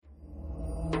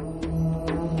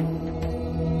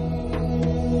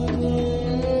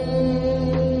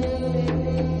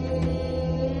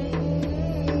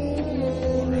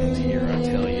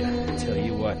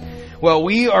Well,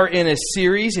 we are in a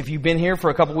series. If you've been here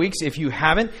for a couple weeks, if you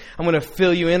haven't, I'm going to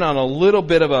fill you in on a little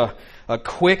bit of a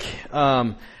quick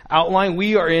outline.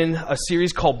 We are in a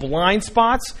series called Blind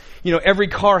Spots. You know, every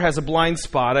car has a blind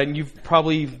spot, and you've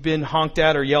probably been honked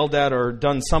at or yelled at or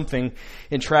done something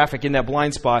in traffic in that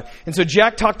blind spot. And so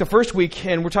Jack talked the first week,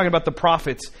 and we're talking about the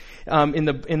prophets in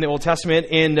the Old Testament.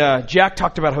 And Jack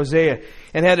talked about Hosea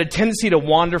and had a tendency to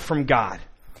wander from God.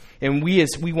 And we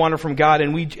wander from God,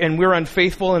 and we're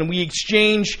unfaithful, and we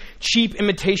exchange cheap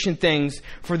imitation things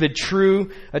for the true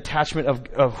attachment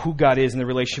of who God is and the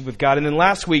relationship with God. And then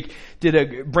last week,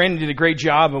 Brandon did a great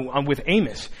job with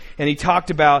Amos, and he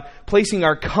talked about placing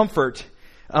our comfort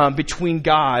between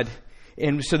God,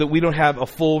 and so that we don't have a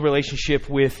full relationship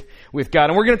with God.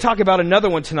 And we're going to talk about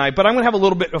another one tonight, but I'm going to have a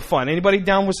little bit of fun. Anybody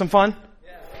down with some fun?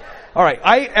 Yeah. All right.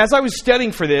 As I was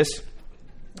studying for this,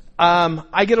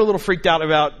 I get a little freaked out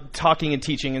about talking and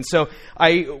teaching. And so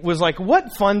I was like,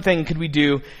 what fun thing could we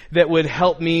do that would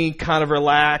help me kind of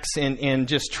relax and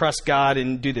just trust God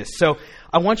and do this? So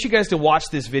I want you guys to watch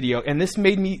this video. And this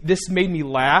made me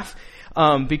laugh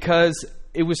because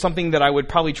it was something that I would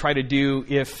probably try to do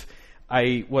if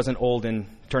I wasn't old and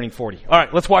turning 40. All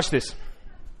right, let's watch this.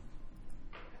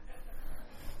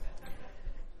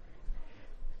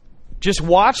 Just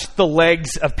watch the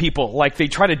legs of people. Like they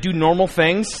try to do normal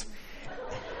things.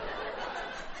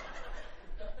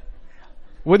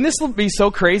 Wouldn't this be so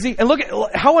crazy? And look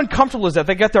at how uncomfortable is that?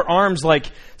 They got their arms like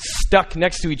stuck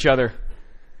next to each other.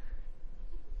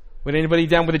 Would anybody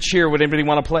down with a cheer? Would anybody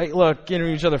want to play? Look, giving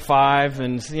each other five,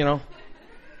 and you know.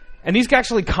 And these guys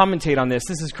actually commentate on this.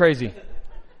 This is crazy.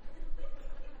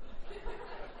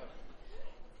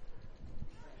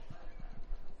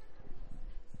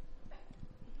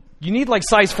 You need like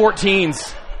size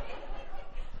 14s.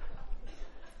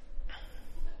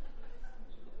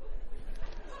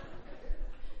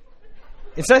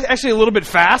 It's actually a little bit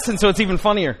fast, and so it's even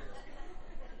funnier.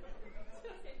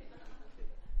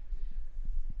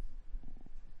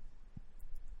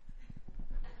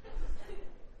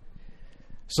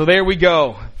 So there we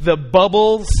go. The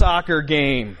bubble soccer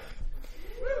game.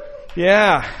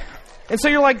 Yeah. And so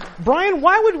you're like, Brian,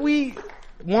 why would we...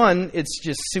 One, it's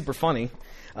just super funny.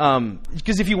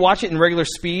 Because if you watch it in regular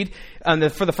speed,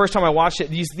 for the first time I watched it,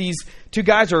 these two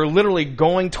guys are literally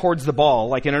going towards the ball.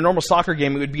 Like in a normal soccer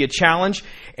game, it would be a challenge,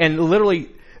 and literally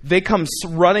they come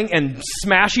running and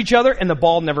smash each other, and the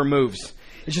ball never moves.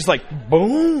 It's just like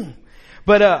boom.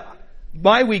 But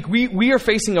my week, we are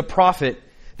facing a prophet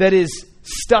that is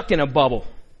stuck in a bubble.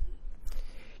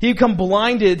 He become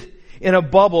blinded in a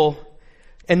bubble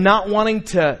and not wanting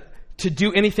to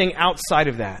do anything outside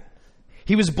of that.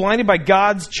 He was blinded by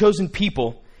God's chosen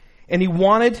people, and he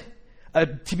wanted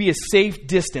to be a safe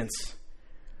distance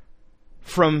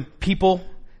from people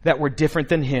that were different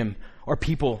than him or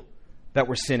people that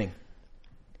were sinning.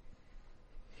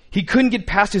 He couldn't get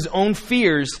past his own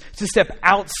fears to step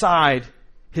outside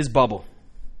his bubble.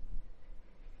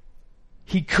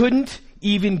 He couldn't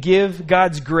even give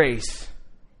God's grace,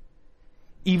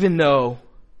 even though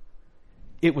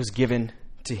it was given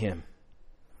to him.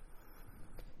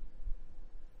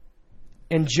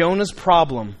 And Jonah's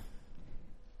problem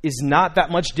is not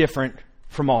that much different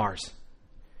from ours.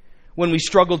 When we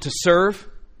struggle to serve,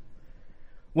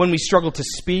 when we struggle to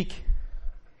speak,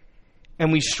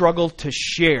 and we struggle to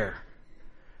share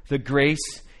the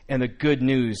grace and the good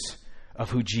news of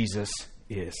who Jesus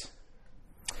is.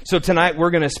 So tonight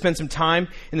we're going to spend some time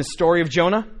in the story of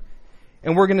Jonah,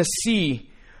 and we're going to see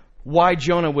why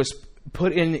Jonah was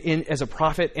put in as a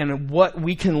prophet and what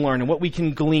we can learn and what we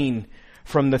can glean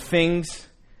from the things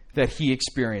that he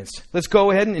experienced. Let's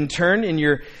go ahead and turn in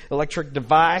your electronic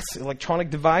device,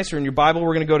 or in your Bible.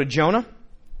 We're going to go to Jonah.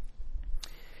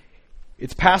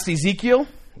 It's past Ezekiel.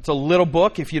 It's a little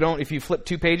book. If you flip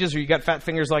 2 pages or you got fat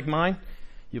fingers like mine,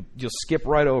 you'll skip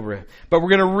right over it. But we're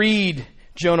going to read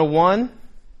Jonah 1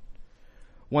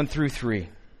 through 3.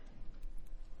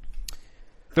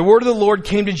 The word of the Lord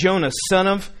came to Jonah, son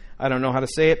of... I don't know how to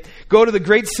say it. Go to the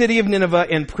great city of Nineveh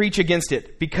and preach against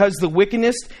it, because the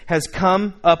wickedness has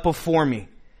come up before me.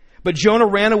 But Jonah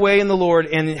ran away in the Lord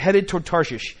and headed toward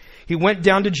Tarshish. He went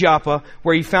down to Joppa,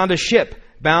 where he found a ship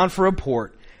bound for a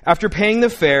port. After paying the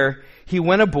fare, he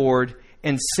went aboard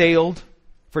and sailed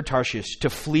for Tarshish to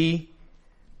flee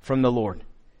from the Lord.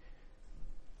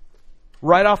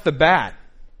 Right off the bat,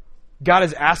 God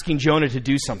is asking Jonah to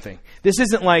do something. This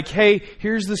isn't like, hey,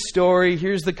 here's the story,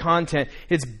 here's the content.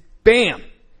 It's bam!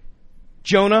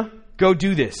 Jonah, go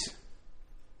do this.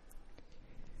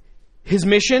 His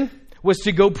mission was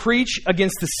to go preach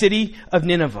against the city of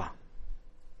Nineveh.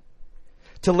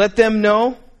 To let them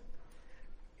know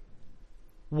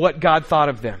what God thought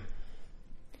of them.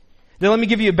 Now let me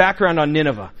give you a background on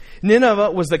Nineveh.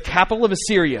 Nineveh was the capital of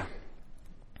Assyria.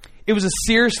 It was a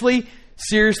seriously,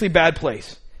 seriously bad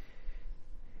place.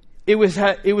 It was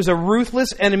a ruthless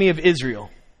enemy of Israel.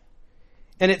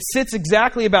 And it sits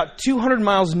exactly about 200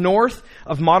 miles north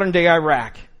of modern-day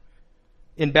Iraq,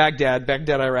 in Baghdad,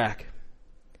 Iraq.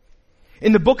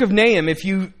 In the book of Nahum, if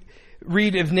you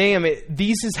read of Nahum,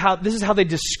 this is how they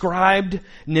described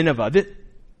Nineveh.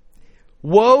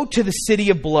 Woe to the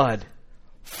city of blood,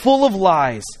 full of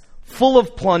lies, full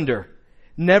of plunder,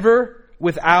 never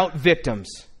without victims.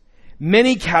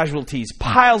 Many casualties,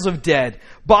 piles of dead,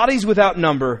 bodies without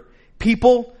number,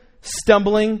 people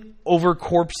stumbling over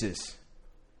corpses.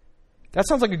 That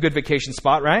sounds like a good vacation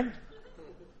spot, right?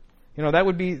 That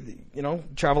would be,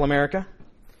 Travel America.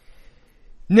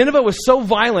 Nineveh was so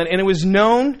violent, and it was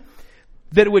known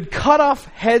that it would cut off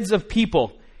heads of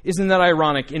people. Isn't that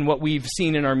ironic in what we've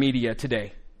seen in our media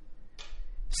today?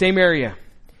 Same area.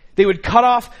 They would cut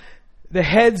off the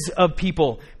heads of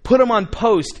people, put them on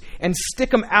post, and stick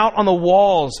them out on the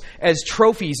walls as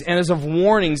trophies and as of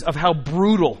warnings of how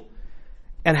brutal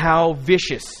and how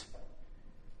vicious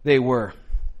they were.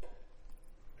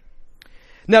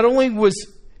 Not only was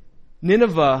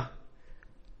Nineveh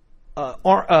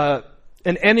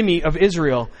an enemy of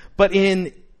Israel, but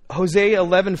in Hosea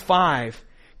 11:5,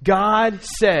 God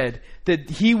said that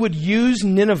he would use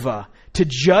Nineveh to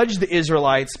judge the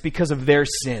Israelites because of their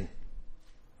sin.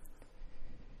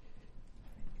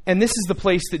 And this is the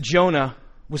place that Jonah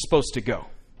was supposed to go.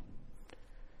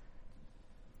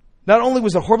 Not only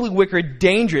was it horribly wicked,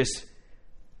 dangerous,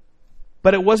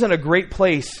 but it wasn't a great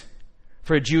place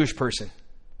for a Jewish person.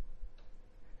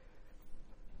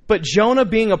 But Jonah,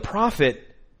 being a prophet,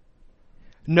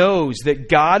 knows that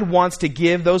God wants to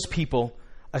give those people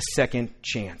a second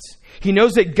chance. He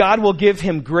knows that God will give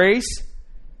him grace.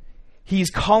 He's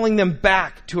calling them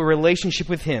back to a relationship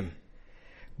with him.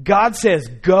 God says,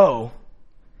 go.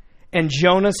 And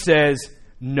Jonah says,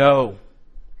 no.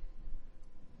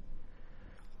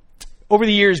 Over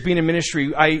the years being in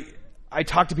ministry, I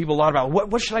talk to people a lot about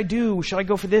what should I do? Should I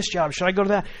go for this job? Should I go to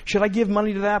that? Should I give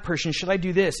money to that person? Should I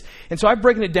do this? And so I've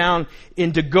broken it down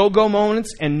into go-go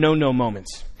moments and no-no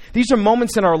moments. These are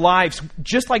moments in our lives,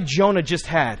 just like Jonah just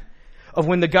had, of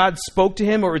when the God spoke to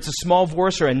him, or it's a small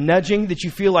voice or a nudging that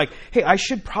you feel like, hey, I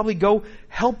should probably go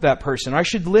help that person. Or I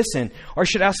should listen. Or I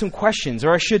should ask some questions.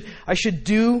 Or I should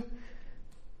do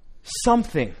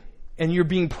something. And you're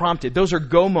being prompted. Those are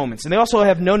go moments. And they also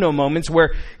have no-no moments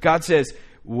where God says,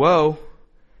 whoa,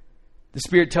 the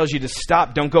Spirit tells you to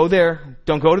stop. Don't go there.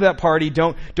 Don't go to that party.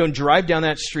 Don't drive down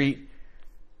that street.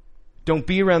 Don't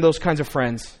be around those kinds of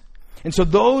friends. And so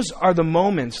those are the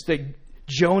moments that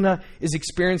Jonah is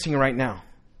experiencing right now.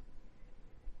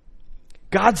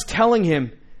 God's telling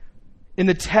him in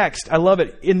the text, I love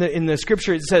it, in the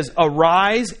scripture it says,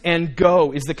 arise and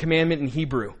go is the commandment in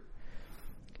Hebrew.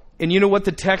 And you know what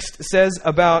the text says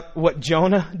about what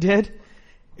Jonah did?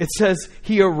 It says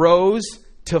he arose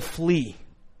to flee.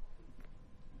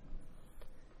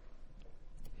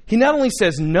 He not only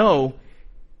says no,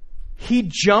 he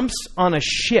jumps on a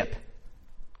ship.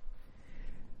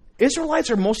 Israelites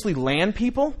are mostly land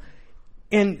people,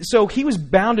 and so he was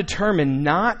bound, determined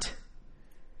not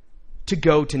to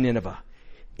go to Nineveh.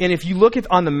 And if you look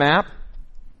on the map,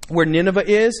 where Nineveh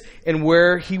is and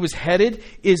where he was headed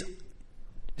is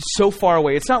so far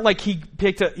away. It's not like he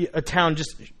picked a town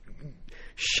just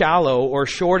shallow or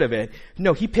short of it.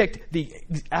 No, he picked the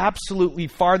absolutely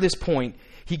farthest point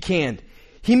he can.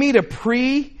 He made a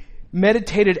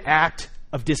premeditated act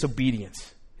of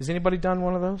disobedience. Has anybody done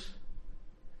one of those?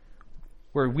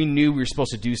 Where we knew we were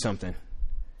supposed to do something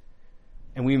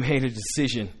and we made a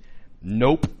decision.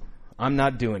 Nope, I'm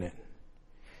not doing it.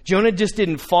 Jonah just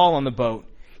didn't fall on the boat.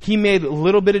 He made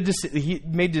he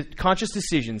made conscious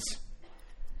decisions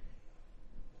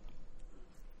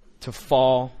to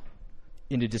fall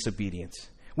into disobedience.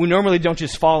 We normally don't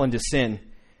just fall into sin.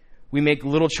 We make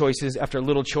little choices after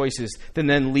little choices that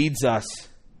then leads us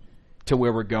to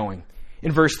where we're going.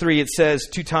 In verse 3, it says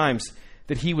 2 times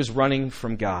that he was running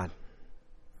from God.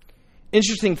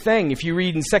 Interesting thing, if you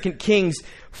read in 2 Kings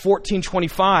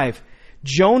 14:25,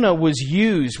 Jonah was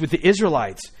used with the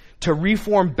Israelites to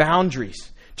reform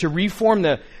boundaries, to reform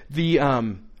the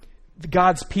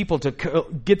God's people, to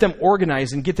get them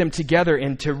organized and get them together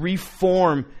and to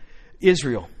reform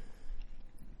Israel.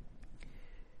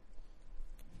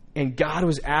 And God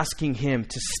was asking him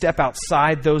to step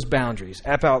outside those boundaries,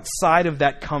 step outside of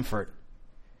that comfort,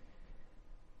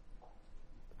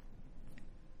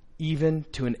 even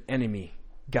to an enemy.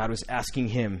 God was asking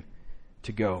him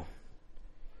to go.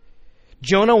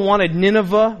 Jonah wanted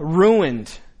Nineveh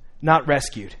ruined, not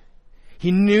rescued. He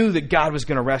knew that God was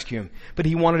going to rescue him, but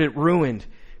he wanted it ruined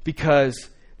because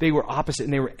they were opposite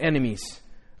and they were enemies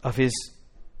of his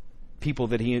people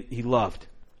that he loved.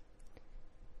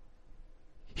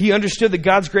 He understood that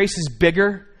God's grace is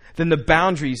bigger than the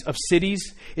boundaries of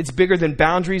cities. It's bigger than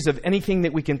boundaries of anything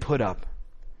that we can put up.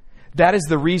 That is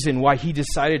the reason why he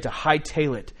decided to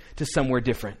hightail it to somewhere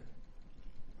different.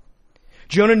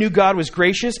 Jonah knew God was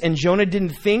gracious, and Jonah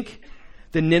didn't think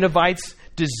the Ninevites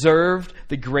deserved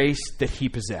the grace that he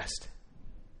possessed.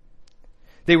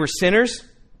 They were sinners.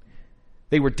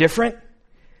 They were different.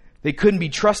 They couldn't be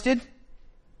trusted.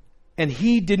 And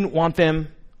he didn't want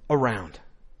them around.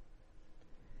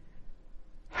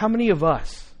 How many of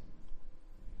us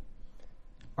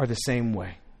are the same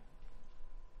way?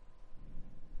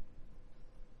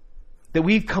 That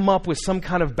we've come up with some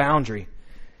kind of boundary,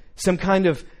 some kind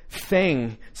of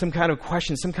thing, some kind of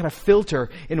question, some kind of filter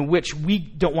in which we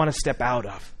don't want to step out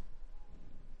of.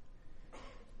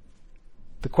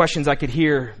 The questions I could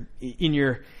hear in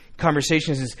your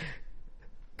conversations is,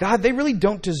 God, they really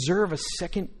don't deserve a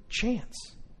second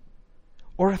chance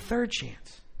or a third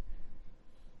chance.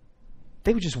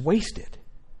 They would just waste it.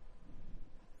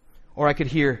 Or I could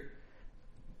hear,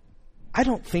 I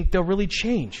don't think they'll really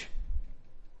change.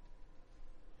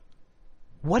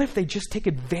 What if they just take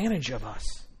advantage of us?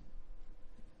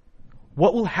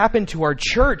 What will happen to our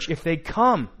church if they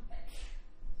come?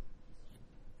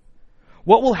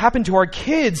 What will happen to our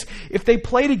kids if they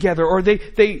play together or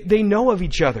they know of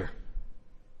each other?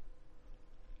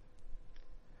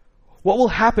 What will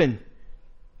happen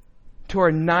to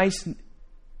our nice,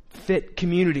 fit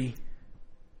community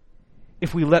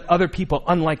if we let other people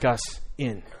unlike us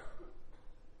in?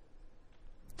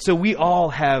 So we all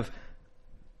have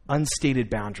unstated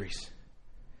boundaries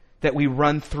that we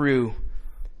run through,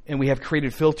 and we have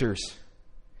created filters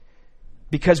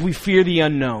because we fear the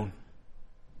unknown.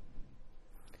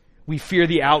 We fear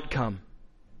the outcome.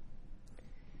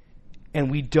 And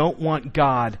we don't want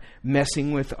God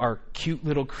messing with our cute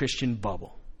little Christian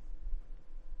bubble.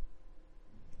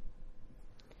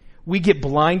 We get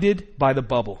blinded by the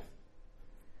bubble.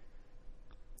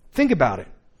 Think about it.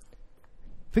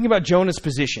 Think about Jonah's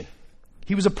position.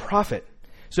 He was a prophet.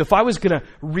 So if I was going to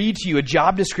read to you a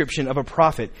job description of a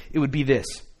prophet, it would be this.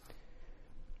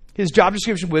 His job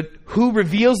description would, who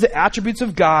reveals the attributes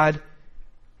of God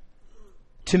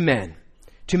to men,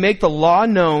 to make the law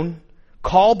known,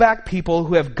 call back people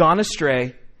who have gone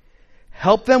astray,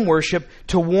 help them worship,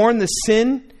 to warn the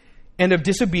sin and of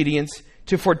disobedience,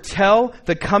 to foretell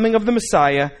the coming of the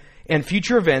Messiah and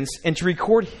future events, and to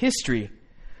record history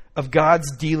of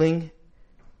God's dealing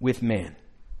with man.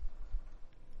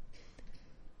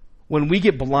 When we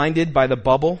get blinded by the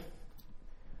bubble,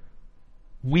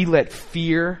 we let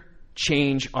fear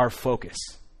change our focus.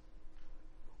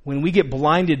 When we get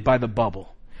blinded by the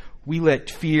bubble, we let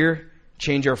fear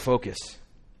change our focus.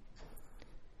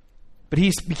 But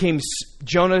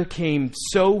Jonah came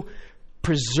so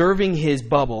preserving his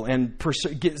bubble and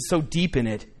get so deep in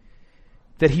it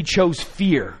that he chose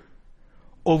fear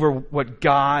over what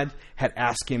God had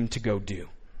asked him to go do.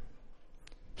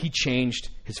 He changed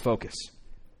his focus.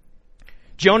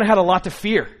 Jonah had a lot to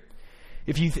fear.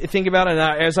 If you think about it,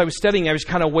 as I was studying, I was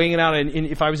kind of weighing it out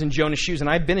if I was in Jonah's shoes, and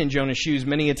I've been in Jonah's shoes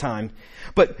many a time.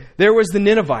 But there was the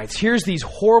Ninevites. Here's these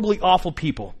horribly awful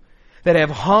people that have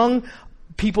hung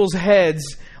people's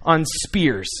heads on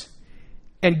spears.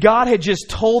 And God had just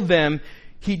told them,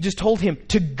 he just told him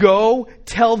to go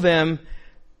tell them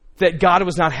that God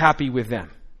was not happy with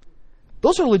them.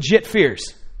 Those are legit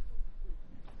fears.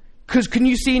 Because can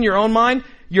you see in your own mind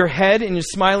your head and your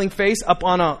smiling face up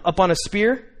on a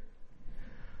spear?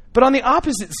 But on the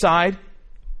opposite side,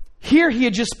 here he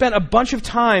had just spent a bunch of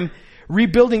time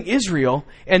rebuilding Israel,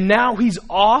 and now he's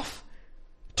off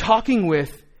talking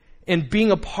with and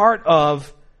being a part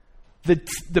of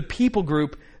the people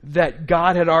group that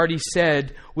God had already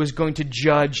said was going to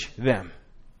judge them.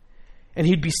 And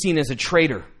he'd be seen as a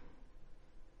traitor.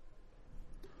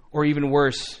 Or even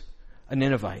worse, a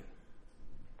Ninevite.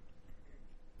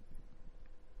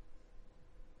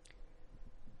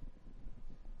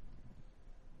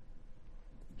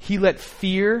 He let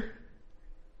fear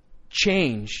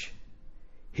change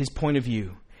his point of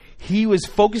view. He was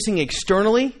focusing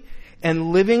externally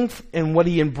and living in what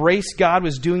he embraced God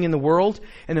was doing in the world.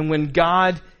 And then when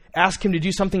God asked him to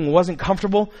do something that wasn't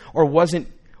comfortable or wasn't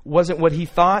what he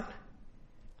thought,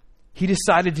 he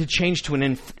decided to change to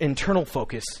an internal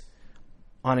focus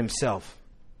on himself.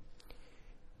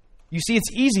 You see,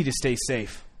 it's easy to stay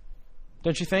safe,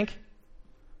 don't you think?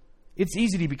 It's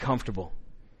easy to be comfortable.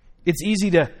 It's easy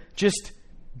to just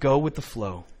go with the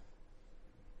flow.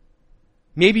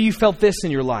 Maybe you felt this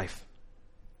in your life.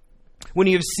 When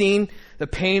you have seen the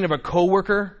pain of a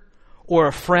coworker or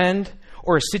a friend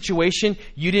or a situation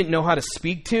you didn't know how to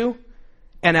speak to,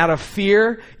 and out of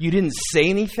fear, you didn't say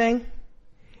anything,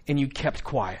 and you kept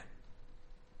quiet.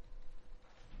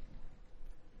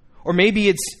 Or maybe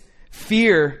it's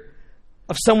fear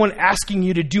of someone asking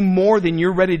you to do more than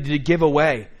you're ready to give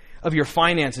away of your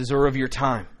finances or of your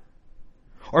time.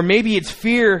 Or maybe it's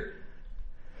fear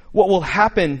what will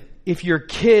happen if your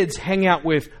kids hang out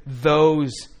with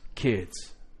those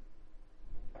kids.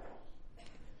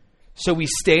 So we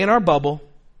stay in our bubble.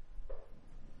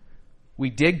 We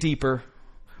dig deeper.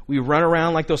 We run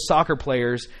around like those soccer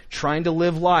players, trying to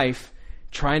live life,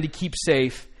 trying to keep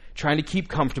safe, trying to keep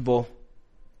comfortable.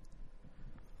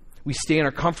 We stay in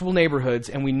our comfortable neighborhoods,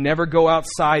 and we never go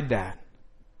outside that.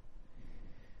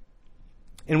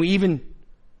 And we even,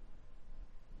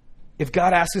 if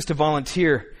God asks us to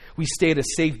volunteer, we stay at a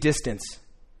safe distance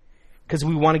because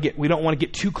we don't want to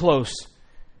get too close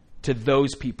to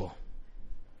those people.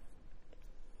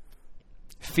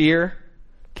 Fear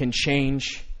can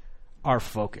change our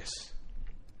focus.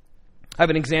 I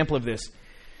have an example of this.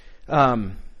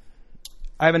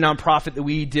 I have a nonprofit that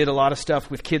we did a lot of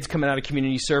stuff with kids coming out of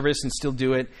community service and still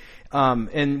do it.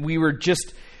 And we were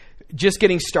just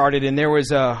getting started, and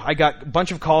I got a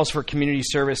bunch of calls for community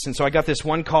service, and so I got this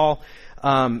one call.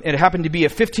 It happened to be a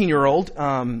 15-year-old,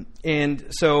 and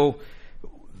so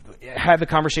I had the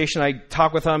conversation. I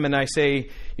talk with them, and I say,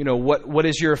 what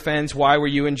is your offense? Why were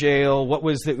you in jail? Why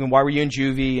were you in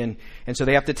juvie? And so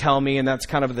they have to tell me, and that's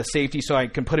kind of the safety, so I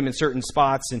can put him in certain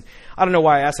spots. And I don't know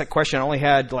why I asked that question. I only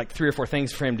had like 3 or 4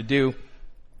 things for him to do.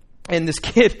 And this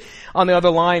kid on the other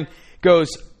line goes,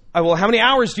 well, how many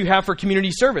hours do you have for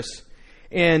community service?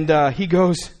 And he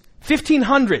goes,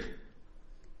 1,500.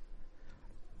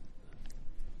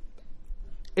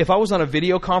 If I was on a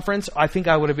video conference, I think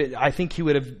he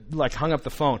would have like hung up the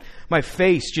phone. My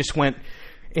face just went,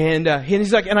 and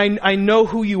he's like, and I know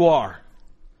who you are.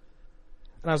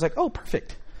 And I was like, oh,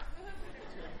 perfect.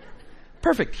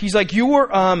 Perfect. He's like, your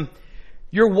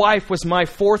wife was my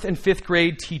 4th and 5th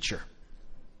grade teacher.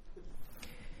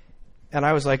 And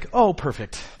I was like, oh,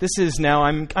 perfect. This is now,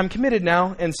 I'm committed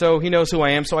now. And so he knows who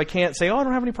I am. So I can't say, oh, I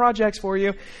don't have any projects for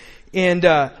you.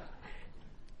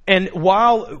 And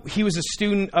while he was a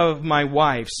student of my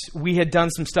wife's, we had done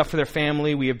some stuff for their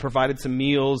family. We had provided some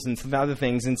meals and some other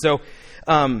things. And so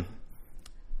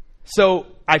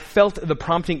I felt the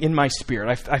prompting in my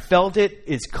spirit. I felt it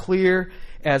as clear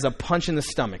as a punch in the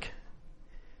stomach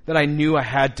that I knew I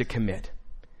had to commit,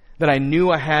 that I knew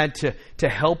I had to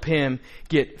help him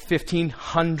get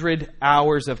 1,500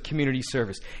 hours of community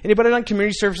service. Anybody done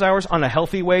community service hours on a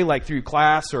healthy way, like through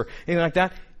class or anything like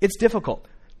that? It's difficult.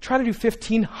 Try to do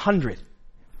 1,500.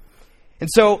 And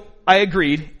so I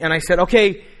agreed, and I said,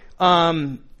 okay,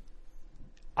 I'll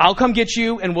come get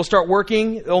you, and we'll start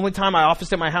working. The only time I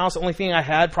officed at my house, the only thing I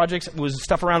had projects was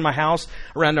stuff around my house,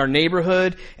 around our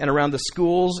neighborhood, and around the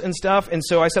schools and stuff. And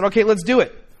so I said, okay, let's do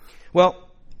it. Well,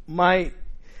 my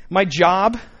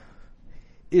job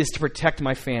is to protect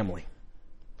my family.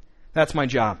 That's my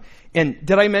job. And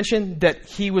did I mention that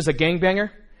he was a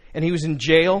gangbanger, and he was in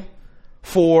jail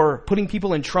for putting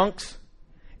people in trunks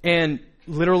and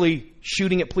literally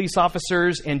shooting at police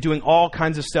officers and doing all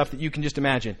kinds of stuff that you can just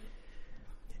imagine.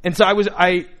 And so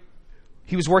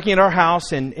he was working at our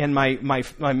house, and my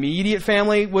immediate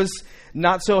family was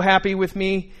not so happy with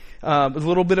me. A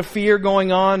little bit of fear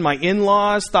going on. My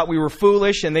in-laws thought we were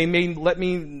foolish, and they let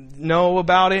me know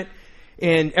about it.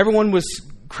 And everyone was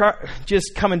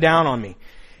just coming down on me.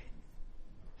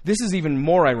 This is even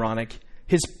more ironic.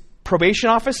 His probation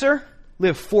officer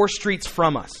lived 4 streets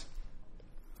from us,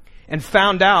 and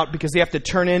found out, because they have to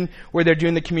turn in where they're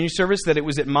doing the community service, that it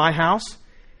was at my house.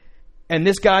 And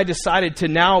this guy decided to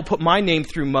now put my name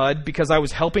through mud because I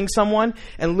was helping someone,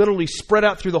 and literally spread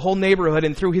out through the whole neighborhood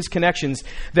and through his connections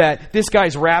that this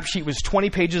guy's rap sheet was 20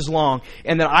 pages long,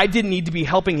 and that I didn't need to be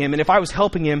helping him. And if I was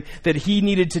helping him, that he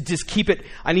needed to just keep it.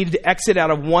 I needed to exit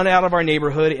out of our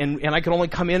neighborhood, and I could only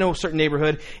come into a certain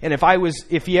neighborhood. And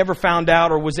if he ever found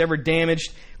out or was ever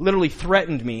damaged, literally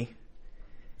threatened me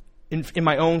in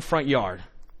my own front yard.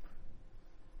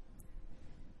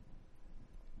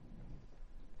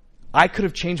 I could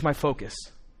have changed my focus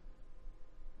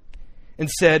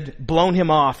and blown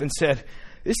him off and said,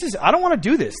 I don't want to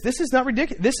do this. This is not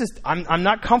ridiculous. I'm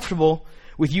not comfortable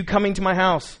with you coming to my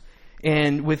house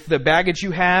and with the baggage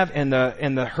you have and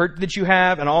the hurt that you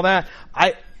have and all that.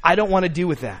 I don't want to deal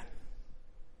with that.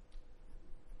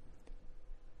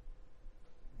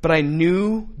 But I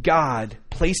knew God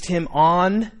placed him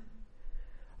on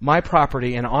my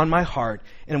property and on my heart,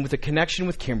 and with a connection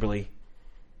with Kimberly,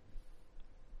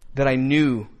 that I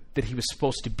knew that he was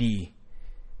supposed to be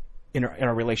in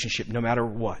our relationship, no matter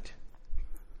what.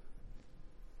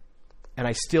 And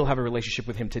I still have a relationship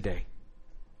with him today.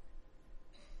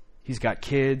 He's got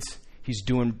kids. He's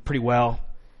doing pretty well.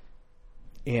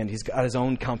 And he's got his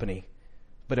own company.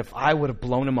 But if I would have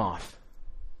blown him off,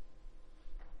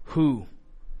 who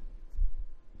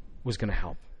was going to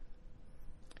help?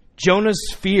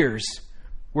 Jonah's fears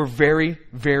were very,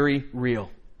 very real.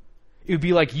 It would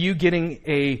be like you getting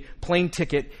a plane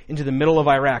ticket into the middle of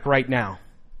Iraq right now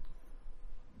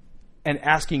and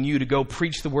asking you to go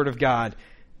preach the word of God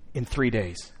in 3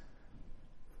 days.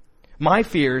 My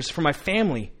fears for my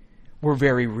family were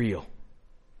very real.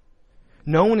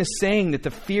 No one is saying that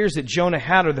the fears that Jonah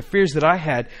had or the fears that I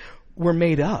had were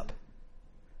made up.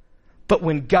 But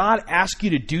when God asks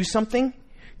you to do something,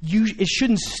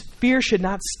 fear should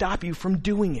not stop you from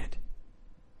doing it.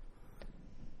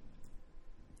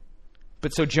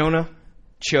 But so Jonah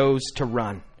chose to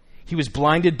run. He was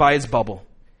blinded by his bubble,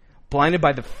 blinded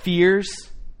by the fears,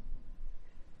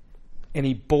 and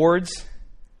he boards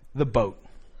the boat.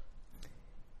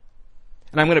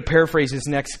 And I'm going to paraphrase his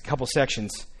next couple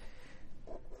sections.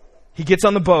 He gets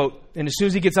on the boat, and as soon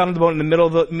as he gets out of the boat in the middle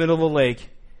of the lake,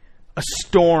 a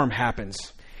storm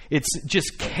happens. It's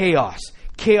just chaos.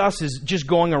 Chaos is just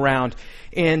going around,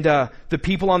 and the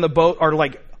people on the boat are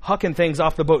like hucking things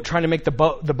off the boat, trying to make the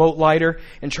boat lighter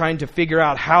and trying to figure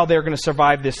out how they're going to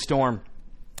survive this storm.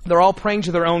 They're all praying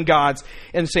to their own gods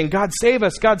and saying, "God save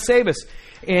us, God save us."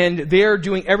 And they're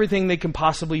doing everything they can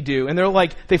possibly do. And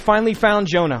they finally found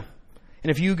Jonah.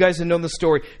 And if you guys know the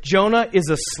story, Jonah is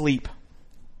asleep.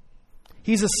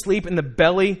 He's asleep in the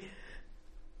belly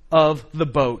of the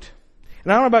boat.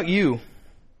 And I don't know about you,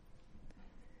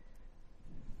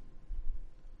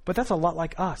 but that's a lot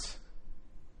like us.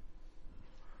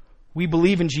 We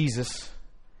believe in Jesus.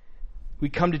 We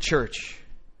come to church.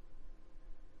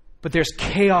 But there's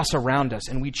chaos around us,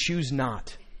 and we choose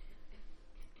not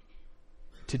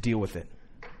to deal with it.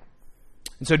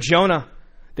 And so Jonah,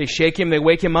 they shake him, they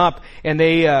wake him up, and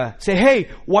they say, "Hey,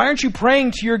 why aren't you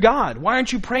praying to your God? Why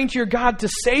aren't you praying to your God to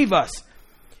save us?"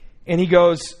 And he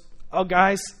goes, "Oh,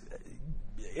 guys,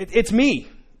 it's me.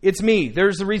 It's me.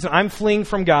 There's the reason. I'm fleeing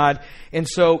from God, and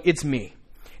so it's me."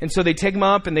 And so they take him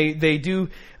up, and they do...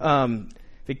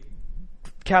 they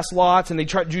cast lots, and they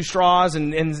try to do straws,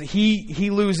 and he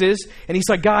loses. And he's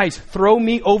like, "Guys, throw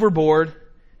me overboard.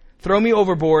 Throw me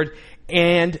overboard.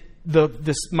 And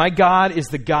my God is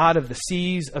the God of the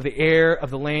seas, of the air, of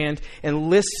the land," and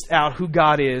lists out who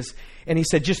God is. And he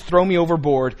said, "Just throw me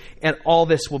overboard, and all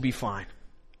this will be fine."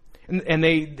 And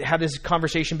they have this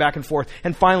conversation back and forth.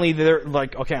 And finally, they're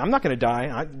like, "Okay, I'm not going to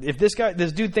die. If this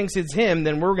dude thinks it's him,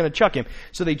 then we're going to chuck him."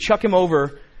 So they chuck him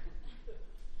over,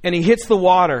 and he hits the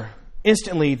water.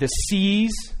 Instantly, the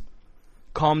seas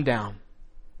calm down.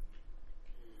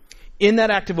 In that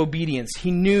act of obedience,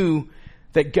 he knew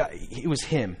that God, it was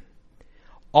him.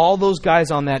 All those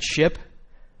guys on that ship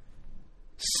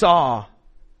saw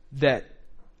that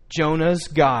Jonah's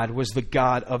God was the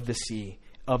God of the sea,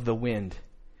 of the wind.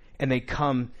 And they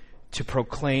come to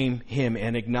proclaim him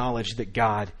and acknowledge that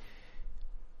God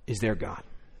is their God.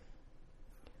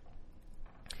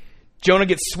 Jonah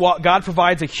God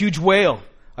provides a huge whale.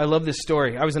 I love this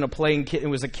story. I was in a plane and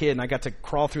was a kid, and I got to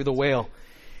crawl through the whale.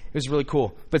 It was really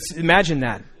cool. But imagine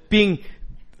that.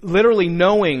 Literally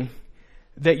knowing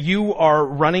that you are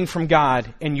running from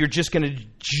God and you're just going to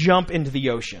jump into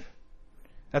the ocean.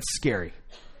 That's scary.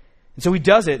 And so he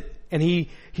does it, and he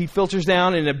filters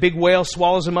down, and a big whale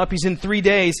swallows him up. He's in 3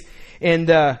 days,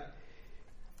 and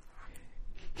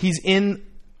he's in...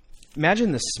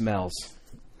 Imagine the smells.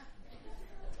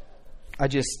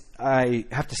 I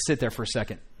have to sit there for a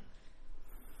second.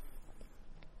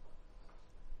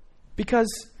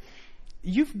 Because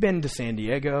you've been to San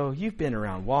Diego, you've been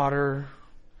around water,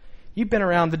 you've been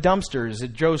around the dumpsters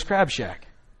at Joe's Crab Shack.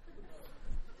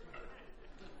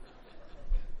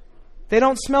 They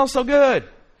don't smell so good.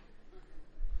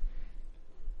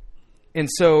 And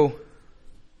so,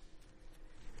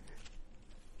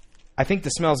 I think the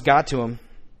smells got to him.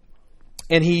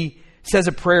 And he says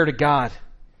a prayer to God.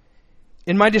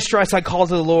 "In my distress I called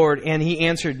to the Lord, and he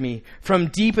answered me. From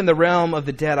deep in the realm of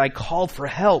the dead I called for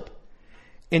help.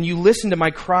 And you listened to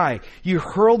my cry. You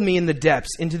hurled me in the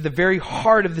depths, into the very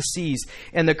heart of the seas,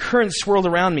 and the currents swirled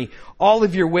around me. All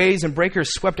of your waves and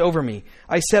breakers swept over me.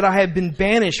 I said, I have been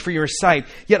banished for your sight,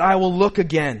 yet I will look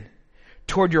again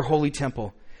toward your holy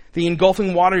temple. The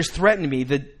engulfing waters threatened me.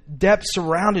 The depths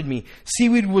surrounded me.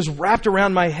 Seaweed was wrapped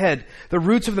around my head. The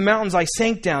roots of the mountains I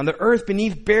sank down. The earth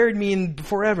beneath buried me in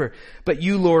forever. But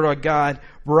you, Lord our God,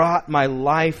 brought my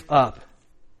life up.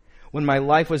 When my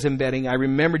life was embedding, I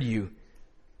remembered you.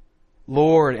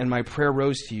 Lord, and my prayer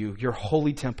rose to you, your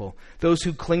holy temple. Those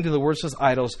who cling to the worthless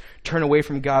idols turn away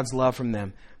from God's love from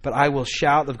them. But I will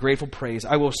shout with grateful praise.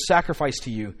 I will sacrifice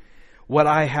to you. What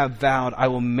I have vowed, I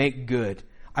will make good.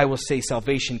 I will say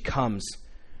salvation comes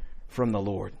from the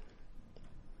Lord.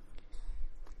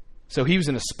 So he was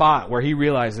in a spot where he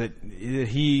realized that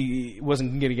he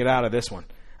wasn't going to get out of this one.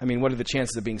 I mean, what are the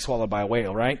chances of being swallowed by a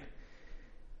whale, right?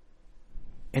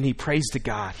 And he prays to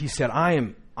God. He said,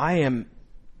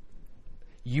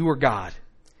 you are God.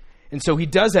 And so he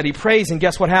does that. He prays, and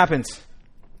guess what happens?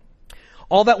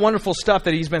 All that wonderful stuff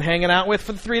that he's been hanging out with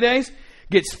for the 3 days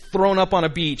gets thrown up on a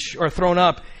beach, or thrown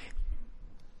up,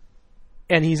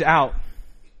 and he's out.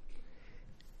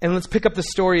 And let's pick up the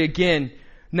story again.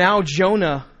 Now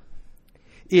Jonah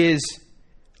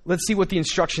let's see what the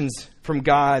instructions from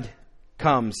God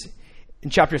comes. In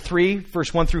chapter 3,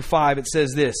 verse 1 through 5, it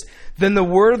says this: Then the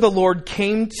word of the Lord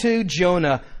came to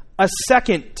Jonah a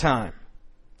second time.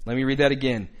 Let me read that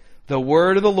again. The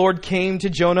word of the Lord came to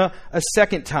Jonah a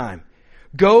second time.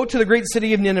 Go to the great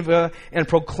city of Nineveh and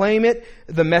proclaim it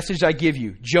the message I give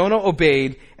you. Jonah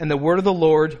obeyed, and the word of the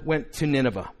Lord went to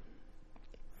Nineveh.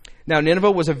 Now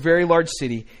Nineveh was a very large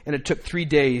city, and it took 3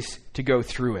 days to go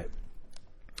through it.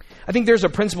 I think there's a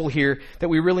principle here that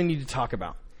we really need to talk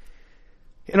about.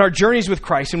 In our journeys with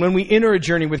Christ, and when we enter a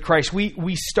journey with Christ,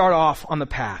 we start off on the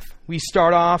path. We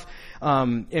start off,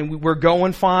 and we're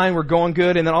going fine, we're going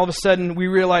good, and then all of a sudden we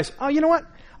realize, oh, you know what?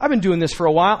 I've been doing this for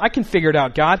a while. I can figure it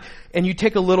out, God. And you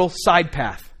take a little side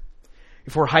path.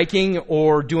 If we're hiking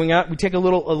or doing that, we take a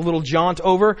little jaunt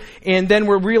over, and then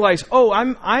we realize, oh,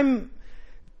 I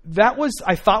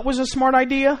thought was a smart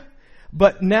idea,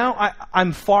 but now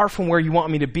I'm far from where you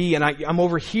want me to be, and I'm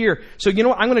over here. So you know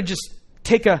what? I'm going to just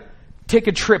take a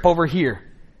trip over here.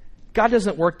 God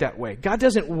doesn't work that way. God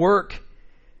doesn't work,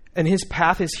 and His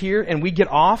path is here, and we get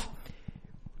off.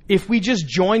 If we just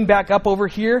join back up over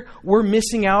here, we're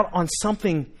missing out on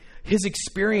something, His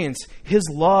experience, His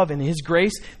love, and His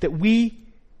grace that we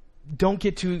don't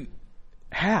get to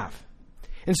have.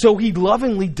 And so He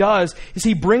lovingly does is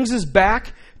He brings us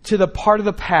back to the part of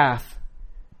the path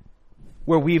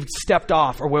where we've stepped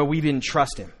off or where we didn't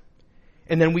trust Him.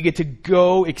 And then we get to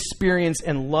go experience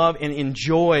and love and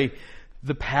enjoy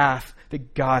the path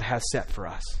that God has set for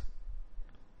us.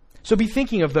 So be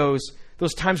thinking of those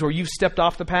times where you've stepped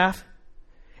off the path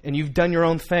and you've done your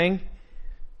own thing.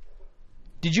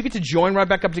 Did you get to join right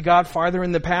back up to God farther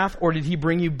in the path, or did He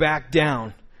bring you back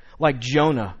down like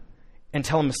Jonah and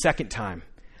tell him a second time,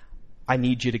 I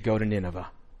need you to go to Nineveh?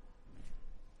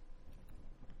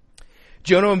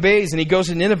 Jonah obeys and he goes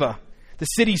to Nineveh. The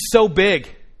city's so big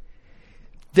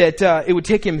that it would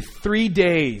take him 3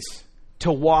 days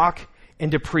to walk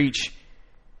and to preach.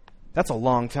 That's a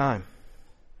long time.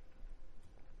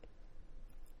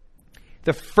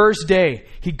 The first day,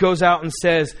 he goes out and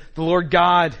says, the Lord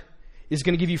God is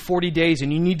going to give you 40 days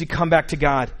and you need to come back to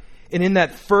God. And in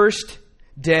that first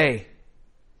day,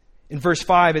 in verse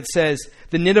 5, it says,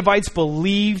 the Ninevites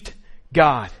believed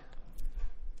God.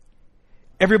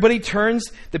 Everybody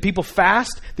turns, the people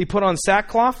fast, they put on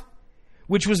sackcloth,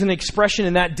 which was an expression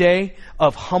in that day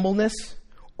of humbleness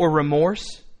or remorse.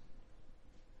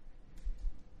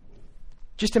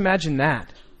 Just imagine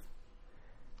that.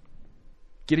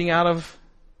 Getting out of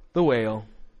the whale,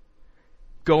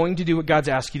 going to do what God's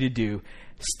asked you to do,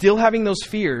 still having those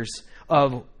fears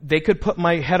of they could put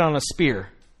my head on a spear.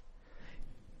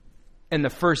 And the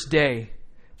first day,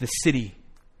 the city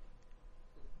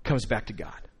comes back to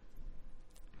God.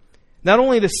 Not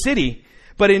only the city,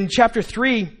 but in chapter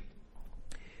 3,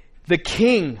 the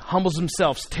king humbles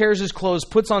himself, tears his clothes,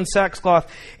 puts on sackcloth,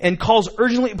 and calls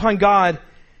urgently upon God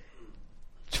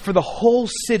for the whole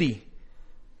city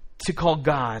to call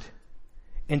God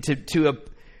and to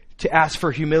ask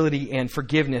for humility and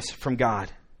forgiveness from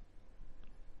God.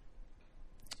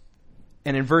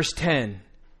 And in verse 10,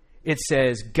 it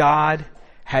says, God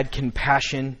had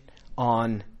compassion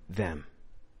on them.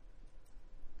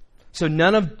 So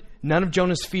none of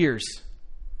Jonah's fears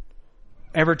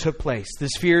ever took place.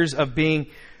 This fears of being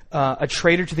a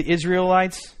traitor to the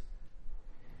Israelites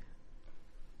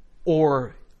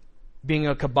or being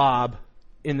a kebab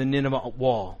in the Nineveh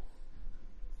wall.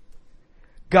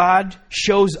 God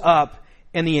shows up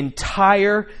and the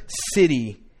entire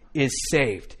city is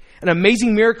saved. An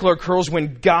amazing miracle occurs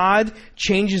when God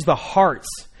changes the hearts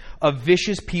of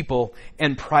vicious people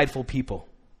and prideful people.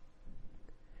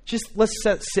 Just let's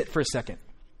sit for a second.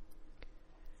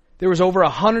 There was over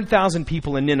 100,000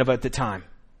 people in Nineveh at the time.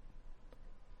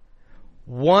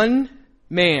 One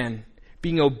man,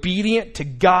 being obedient to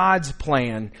God's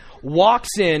plan,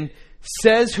 walks in,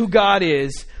 says who God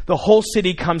is, the whole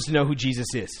city comes to know who Jesus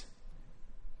is.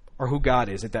 or who God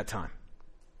is at that time.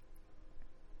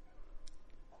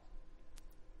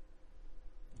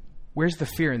 Where's the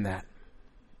fear in that?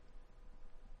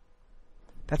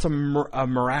 That's a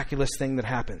miraculous thing that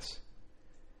happens.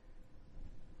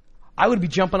 I would be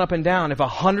jumping up and down if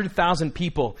 100,000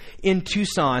 people in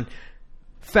Tucson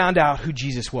found out who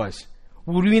Jesus was.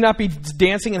 Would we not be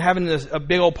dancing and having a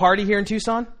big old party here in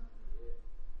Tucson?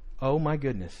 Oh my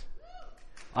goodness.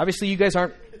 Obviously you guys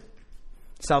aren't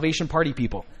Salvation Party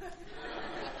people.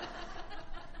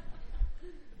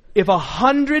 If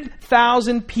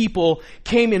 100,000 people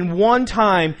came in one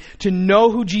time to know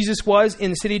who Jesus was in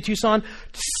the city of Tucson,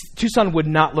 Tucson would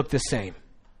not look the same.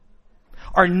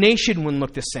 Our nation wouldn't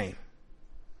look the same.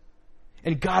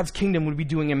 And God's kingdom would be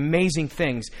doing amazing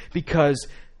things because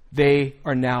they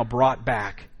are now brought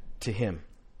back to Him.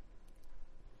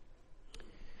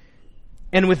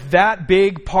 And with that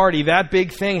big party, that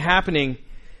big thing happening,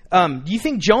 do you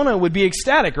think Jonah would be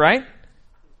ecstatic, right?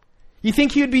 You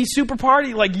think he would be super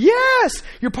party, like, yes,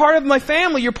 you're part of my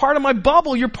family, you're part of my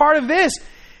bubble, you're part of this.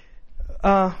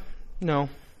 No.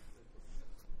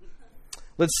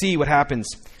 Let's see what happens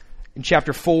in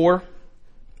chapter 4,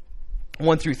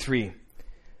 1 through 3.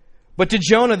 But to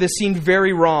Jonah this seemed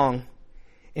very wrong,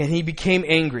 and he became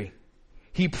angry.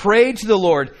 He prayed to the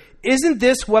Lord, "Isn't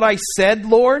this what I said,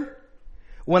 Lord,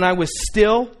 when I was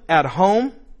still at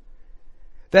home?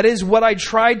 That is what I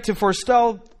tried to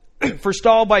forestall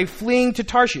by fleeing to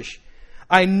Tarshish.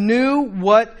 I knew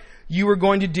what you were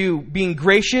going to do, being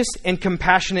gracious and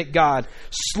compassionate God,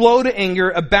 slow to anger,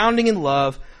 abounding in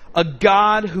love, a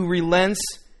God who relents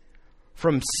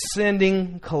from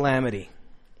sending calamity."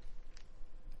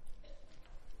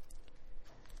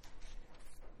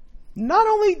 Not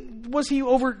only was he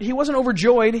wasn't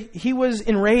overjoyed, he was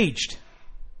enraged.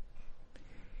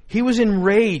 He was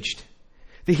enraged.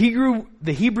 The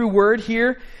Hebrew word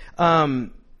here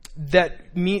that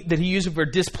he used for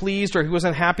displeased or he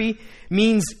wasn't happy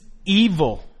means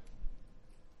evil.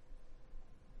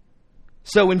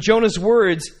 So in Jonah's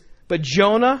words, but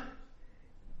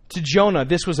to Jonah,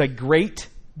 this was a great,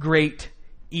 great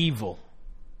evil.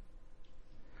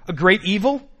 A great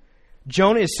evil?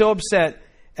 Jonah is so upset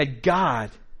at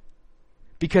God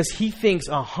because he thinks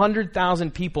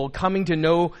 100,000 people coming to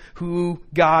know who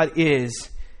God is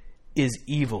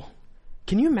evil.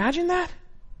 Can you imagine that?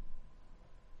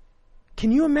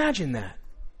 Can you imagine that?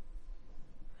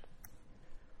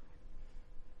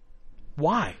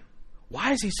 Why?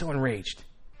 Why is he so enraged?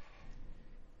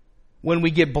 When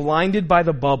we get blinded by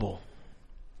the bubble,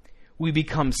 we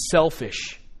become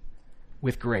selfish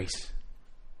with grace.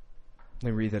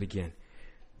 Let me read that again.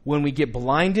 When we get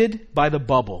blinded by the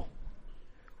bubble,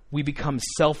 we become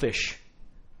selfish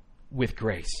with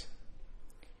grace.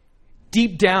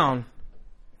 Deep down,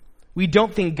 we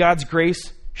don't think God's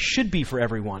grace should be for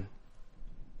everyone.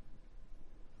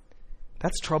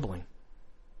 That's troubling.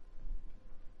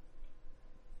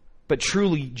 But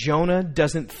truly, Jonah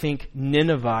doesn't think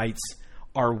Ninevites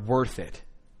are worth it.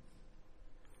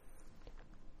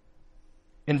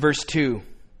 In verse 2,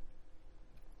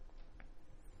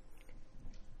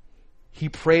 he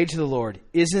prayed to the Lord,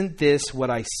 "Isn't this what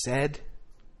I said,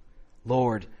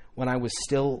 Lord, when I was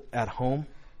still at home?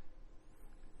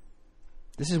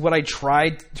 This is what I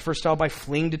tried to forestall by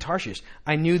fleeing to Tarshish.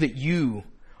 I knew that you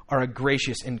are a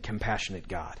gracious and compassionate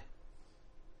God,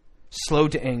 slow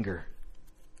to anger,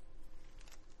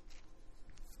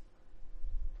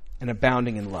 and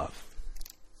abounding in love,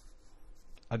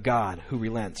 a God who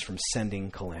relents from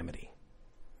sending calamity."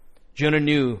 Jonah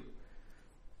knew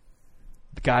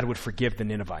God would forgive the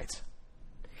Ninevites.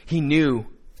 He knew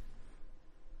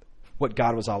what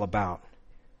God was all about.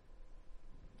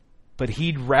 But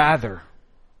he'd rather,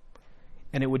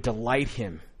 and it would delight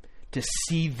him, to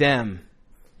see them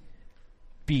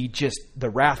be just the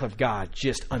wrath of God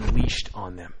just unleashed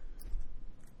on them.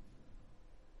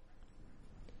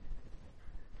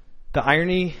 The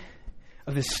irony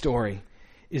of this story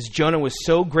is Jonah was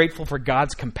so grateful for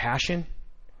God's compassion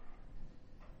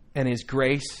and His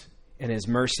grace and His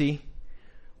mercy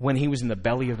when he was in the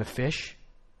belly of the fish,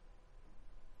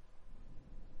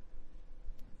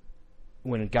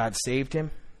 when God saved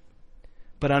him,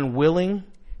 but unwilling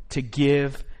to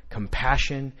give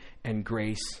compassion and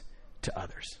grace to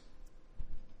others.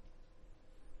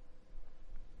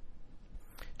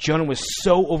 Jonah was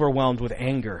so overwhelmed with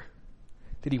anger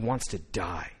that he wants to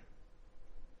die.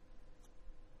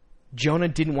 Jonah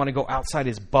didn't want to go outside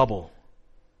his bubble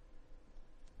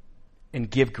and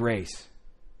give grace.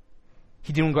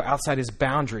 He didn't go outside his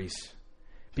boundaries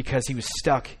because he was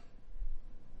stuck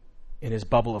in his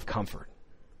bubble of comfort.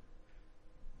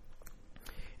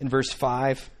 In verse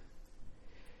 5,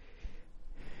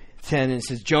 10, and it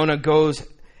says, Jonah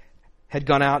had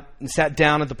gone out and sat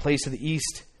down at the place of the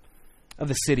east of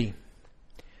the city.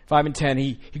 5 and 10,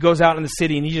 he goes out in the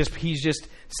city and he's just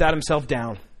sat himself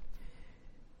down.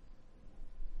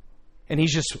 And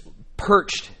he's just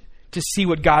perched to see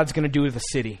what God's going to do with the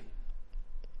city.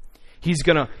 He's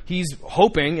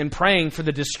hoping and praying for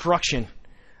the destruction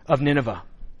of Nineveh.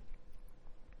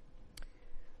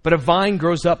 But a vine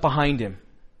grows up behind him,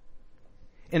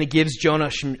 and it gives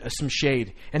Jonah some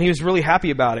shade. And he was really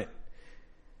happy about it.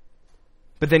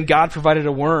 But then God provided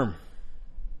a worm.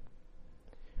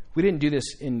 We didn't do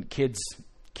this in kids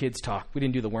talk. We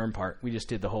didn't do the worm part. We just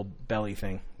did the whole belly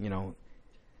thing,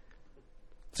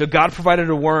 So God provided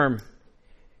a worm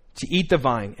to eat the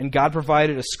vine, and God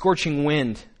provided a scorching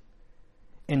wind,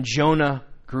 and Jonah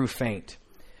grew faint.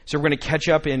 So we're going to catch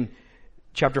up in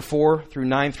chapter 4 through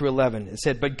 9 through 11. It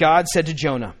said, But God said to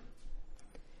Jonah,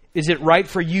 Is it right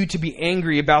for you to be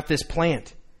angry about this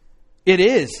plant? It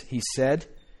is, he said.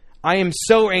 I am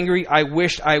so angry, I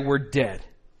wish I were dead.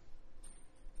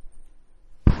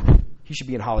 He should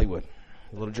be in Hollywood.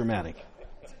 A little dramatic.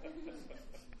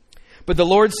 But the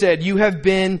Lord said, You have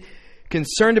been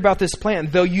concerned about this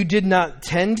plant, though you did not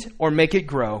tend or make it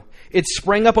grow. It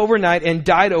sprang up overnight and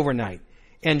died overnight.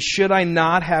 And should I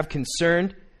not have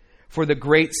concern for the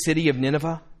great city of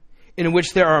Nineveh, in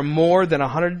which there are more than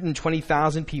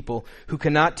 120,000 people who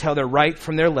cannot tell their right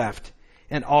from their left,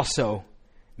 and also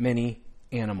many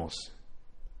animals?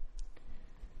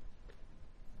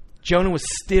 Jonah was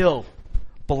still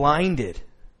blinded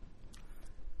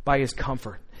by his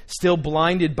comfort, still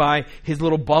blinded by his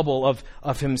little bubble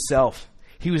of himself.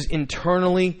 He was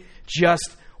internally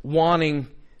just wanting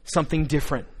something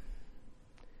different.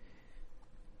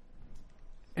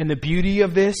 And the beauty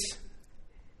of this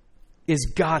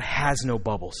is God has no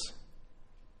bubbles.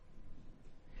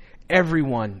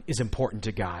 Everyone is important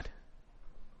to God.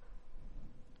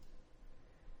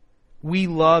 We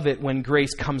love it when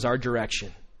grace comes our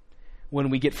direction, when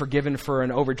we get forgiven for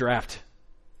an overdraft,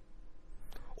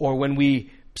 or when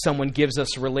someone gives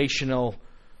us relational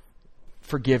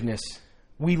forgiveness.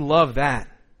 We love that.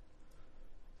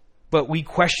 But we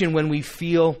question when we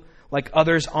feel like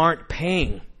others aren't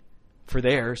paying for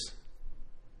theirs,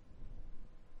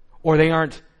 or they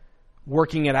aren't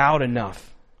working it out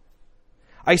enough.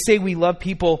 I say we love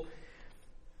people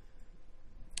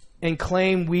and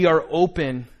claim we are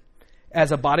open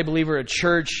as a body believer, a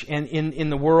church, and in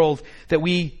the world, that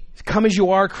we come as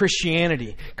you are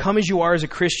Christianity, come as you are as a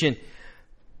Christian.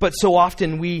 But so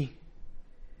often we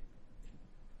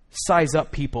size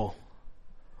up people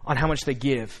on how much they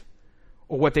give,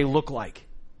 or what they look like,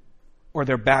 or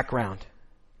their background.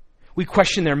 We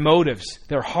question their motives,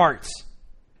 their hearts.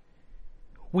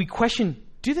 We question,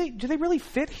 do they really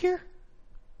fit here?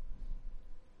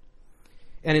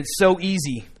 And it's so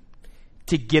easy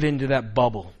to get into that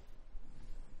bubble.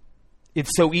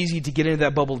 It's so easy to get into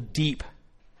that bubble deep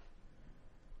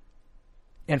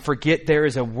and forget there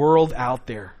is a world out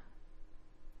there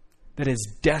that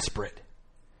is desperate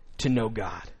to know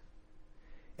God.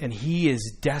 And He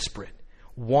is desperate,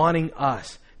 wanting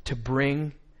us to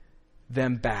bring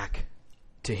them back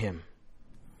to Him.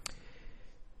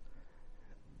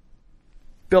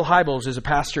 Bill Hybels is a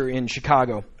pastor in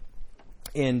Chicago,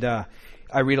 and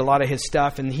I read a lot of his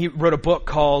stuff, and he wrote a book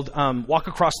called Walk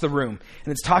Across the Room,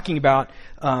 and it's talking about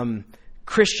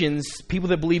Christians, people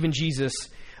that believe in Jesus,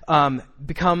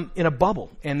 become in a bubble,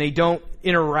 and they don't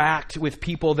interact with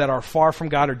people that are far from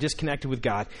God or disconnected with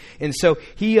God. And so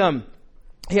he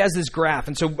has this graph,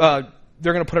 and so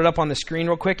they're going to put it up on the screen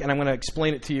real quick, and I'm going to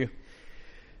explain it to you.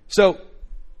 So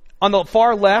on the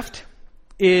far left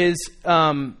is...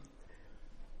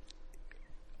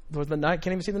 I can't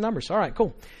even see the numbers. All right,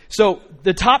 cool. So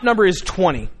the top number is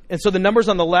 20. And so the numbers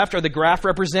on the left, or the graph,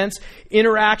 represents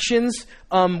interactions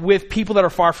with people that are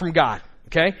far from God.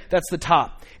 Okay? That's the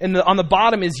top. And on the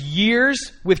bottom is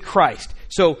years with Christ.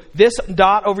 So this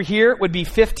dot over here would be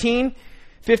 15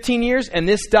 years, and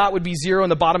this dot would be 0 on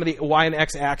the bottom of the Y and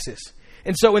X axis.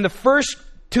 And so in the first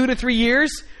 2 to 3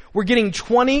 years, we're getting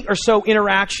 20 or so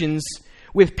interactions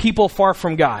with people far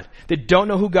from God that don't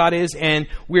know who God is, and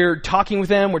we're talking with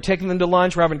them, we're taking them to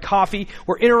lunch, we're having coffee,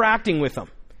 we're interacting with them.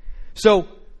 So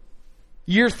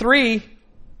year 3,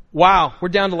 wow, we're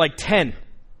down to like 10.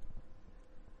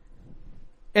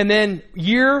 And then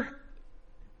year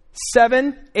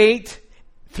 7, 8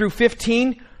 through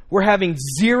 15, we're having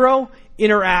 0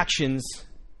 interactions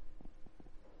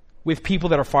with people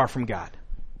that are far from God.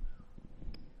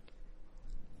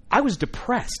 I was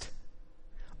depressed.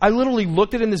 I literally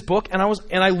looked at it in this book, and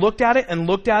I looked at it and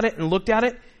looked at it and looked at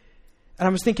it, and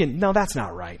I was thinking, no, that's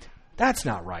not right. That's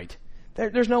not right.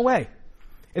 There's no way.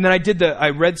 And then I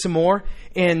read some more,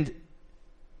 and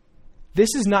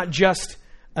this is not just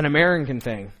an American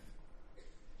thing,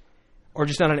 or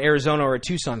just not an Arizona or a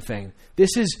Tucson thing.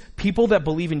 This is people that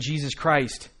believe in Jesus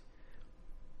Christ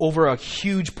over a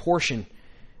huge portion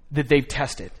that they've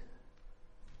tested.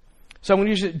 So I'm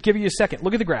going to give you a second.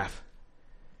 Look at the graph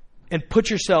and put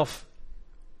yourself,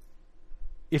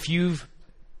 if you've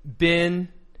been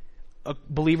a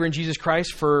believer in Jesus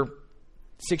Christ for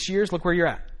 6 years, look where you're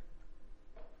at.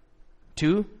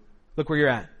 2, look where you're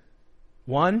at.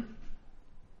 1.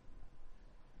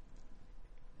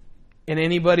 And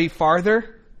anybody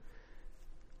farther?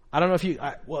 I don't know if you...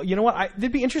 well, you know what?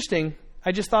 It'd be interesting.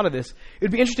 I just thought of this. It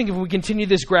would be interesting if we continue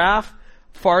this graph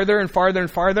farther and farther and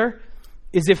farther,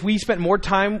 is if we spent more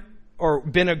time or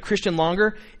been a Christian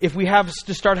longer, if we have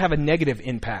to start to have a negative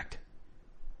impact.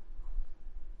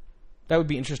 That would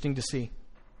be interesting to see.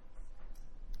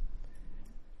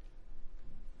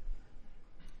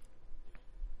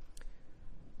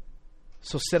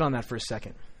 So sit on that for a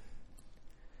second.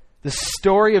 The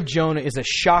story of Jonah is a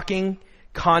shocking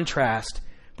contrast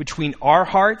between our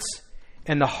hearts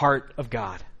and the heart of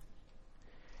God.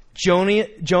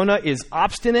 Jonah is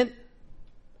obstinate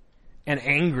and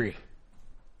angry,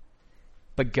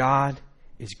 but God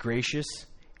is gracious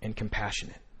and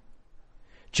compassionate.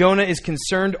 Jonah is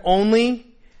concerned only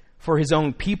for his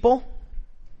own people,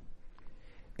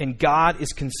 and God is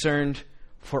concerned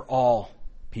for all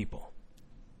people.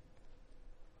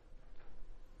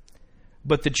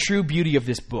 But the true beauty of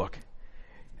this book,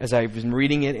 as I've been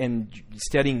reading it and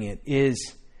studying it,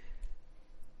 is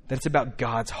that it's about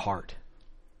God's heart.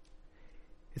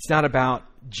 It's not about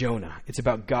Jonah. It's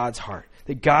about God's heart.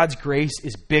 That God's grace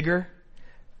is bigger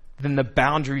than the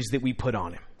boundaries that we put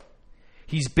on him.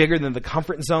 He's bigger than the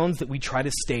comfort zones that we try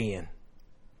to stay in.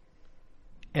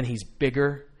 And he's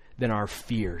bigger than our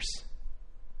fears.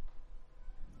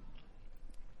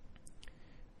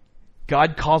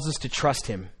 God calls us to trust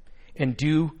him and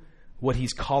do what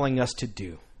he's calling us to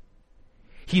do.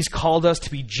 He's called us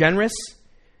to be generous,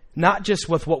 not just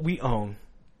with what we own,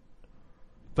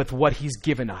 but what he's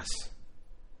given us.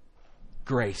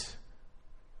 Grace.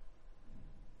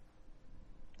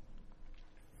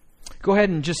 Go ahead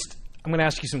and I'm going to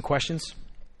ask you some questions.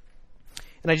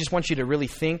 And I just want you to really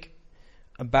think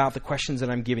about the questions that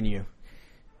I'm giving you.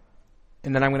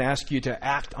 And then I'm going to ask you to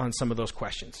act on some of those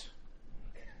questions.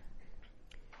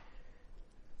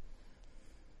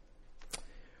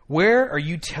 Where are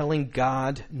you telling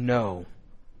God, no,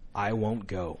 I won't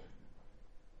go?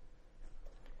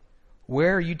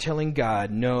 Where are you telling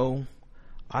God, no,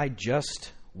 I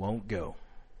just won't go?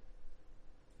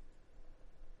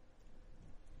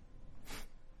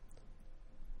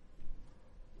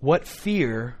 What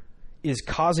fear is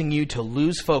causing you to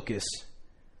lose focus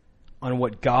on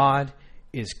what God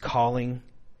is calling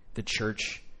the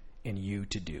church and you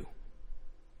to do?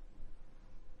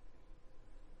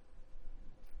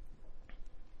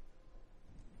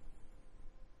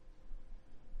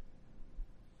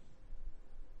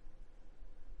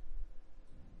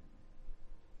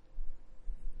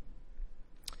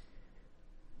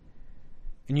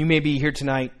 And you may be here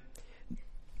tonight,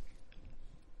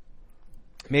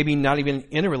 maybe not even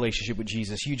in a relationship with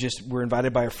Jesus. You just were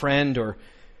invited by a friend or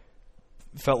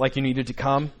felt like you needed to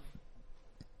come.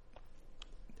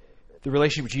 The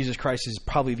relationship with Jesus Christ is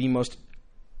probably the most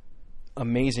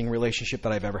amazing relationship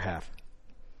that I've ever had.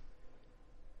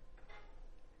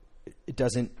 It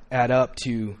doesn't add up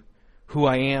to who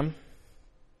I am.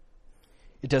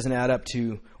 It doesn't add up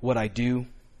to what I do.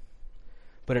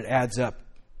 But it adds up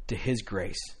to his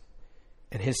grace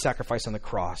and his sacrifice on the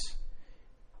cross.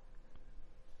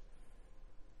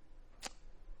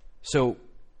 So,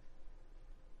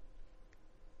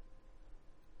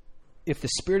 if the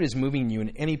Spirit is moving you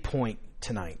in any point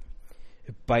tonight,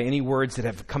 by any words that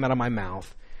have come out of my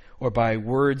mouth, or by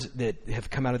words that have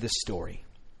come out of this story,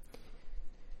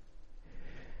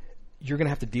 you're going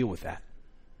to have to deal with that.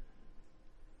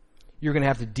 You're going to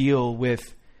have to deal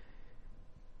with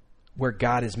where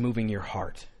God is moving your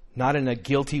heart. Not in a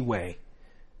guilty way,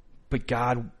 but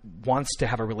God wants to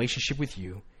have a relationship with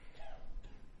you.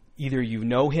 Either you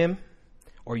know him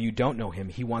or you don't know him.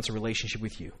 He wants a relationship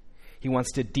with you. He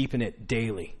wants to deepen it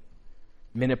daily,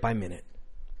 minute by minute.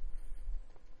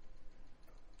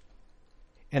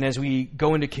 And as we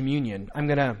go into communion, I'm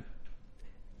going to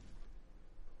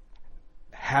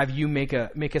have you make a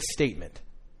statement.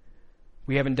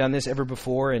 We haven't done this ever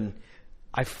before, and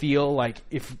I feel like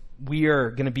if we are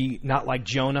going to be not like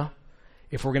Jonah,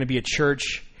 if we're going to be a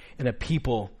church and a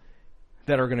people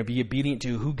that are going to be obedient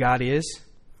to who God is,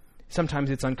 sometimes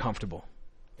it's uncomfortable,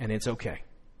 and it's okay.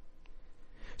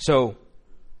 So,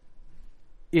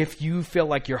 if you feel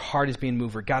like your heart is being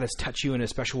moved, or God has touched you in a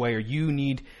special way, or you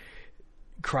need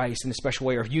Christ in a special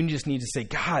way, or if you just need to say,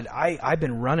 God, I've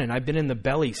been running. I've been in the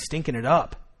belly stinking it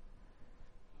up.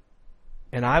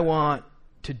 And I want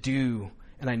to do,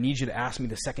 and I need you to ask me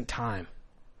the second time,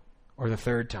 or the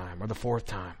third time, or the fourth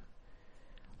time.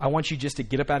 I want you just to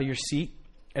get up out of your seat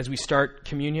as we start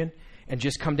communion and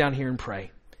just come down here and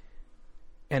pray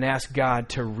and ask God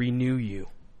to renew you.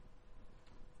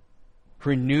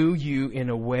 Renew you in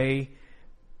a way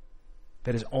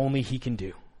that is only He can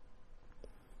do.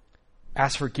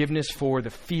 Ask forgiveness for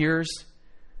the fears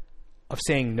of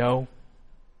saying no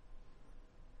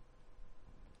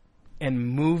and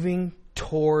moving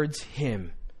towards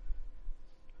Him.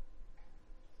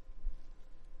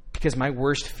 Because my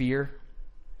worst fear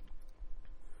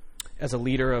as a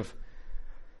leader of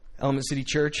Element City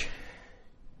Church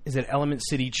is that Element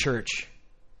City Church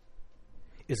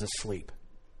is asleep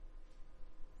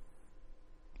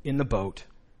in the boat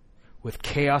with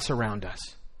chaos around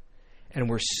us. And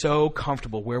we're so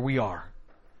comfortable where we are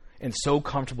and so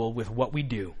comfortable with what we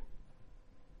do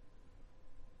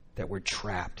that we're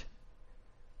trapped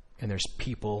and there's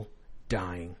people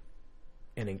dying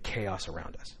and in chaos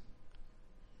around us.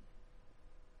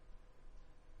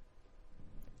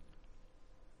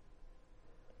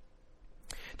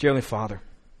 Dear Heavenly Father,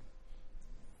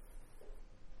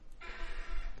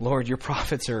 Lord, your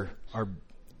prophets are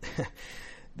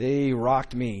they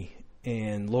rocked me.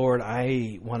 And Lord,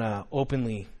 I want to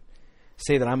openly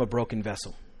say that I'm a broken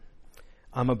vessel.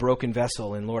 I'm a broken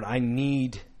vessel. And Lord, I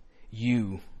need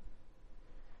you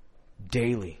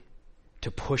daily to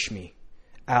push me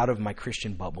out of my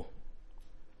Christian bubble.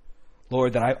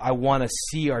 Lord, that I want to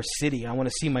see our city. I want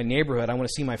to see my neighborhood. I want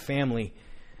to see my family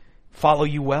follow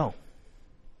you well.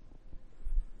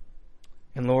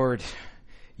 And Lord,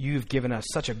 you've given us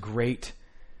such a great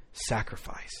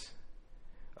sacrifice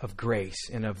of grace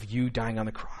and of you dying on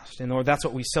the cross. And Lord, that's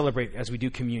what we celebrate as we do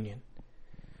communion.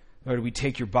 Lord, we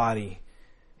take your body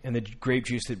and the grape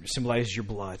juice that symbolizes your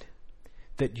blood,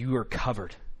 that you are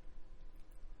covered.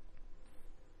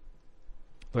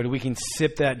 Lord, we can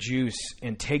sip that juice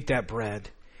and take that bread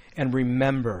and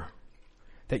remember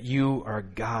that you are a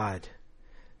God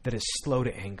that is slow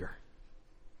to anger,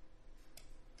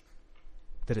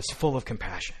 that is full of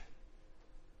compassion,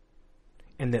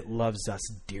 and that loves us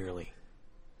dearly.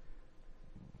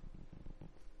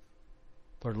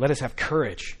 Lord, let us have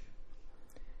courage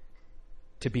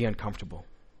to be uncomfortable.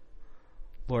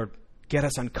 Lord, get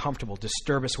us uncomfortable,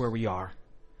 disturb us where we are,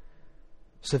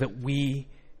 so that we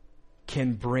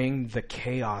can bring the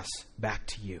chaos back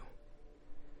to you.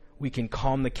 We can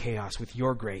calm the chaos with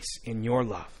your grace and your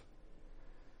love.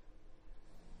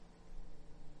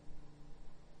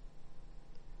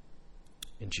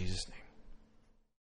 In Jesus' name.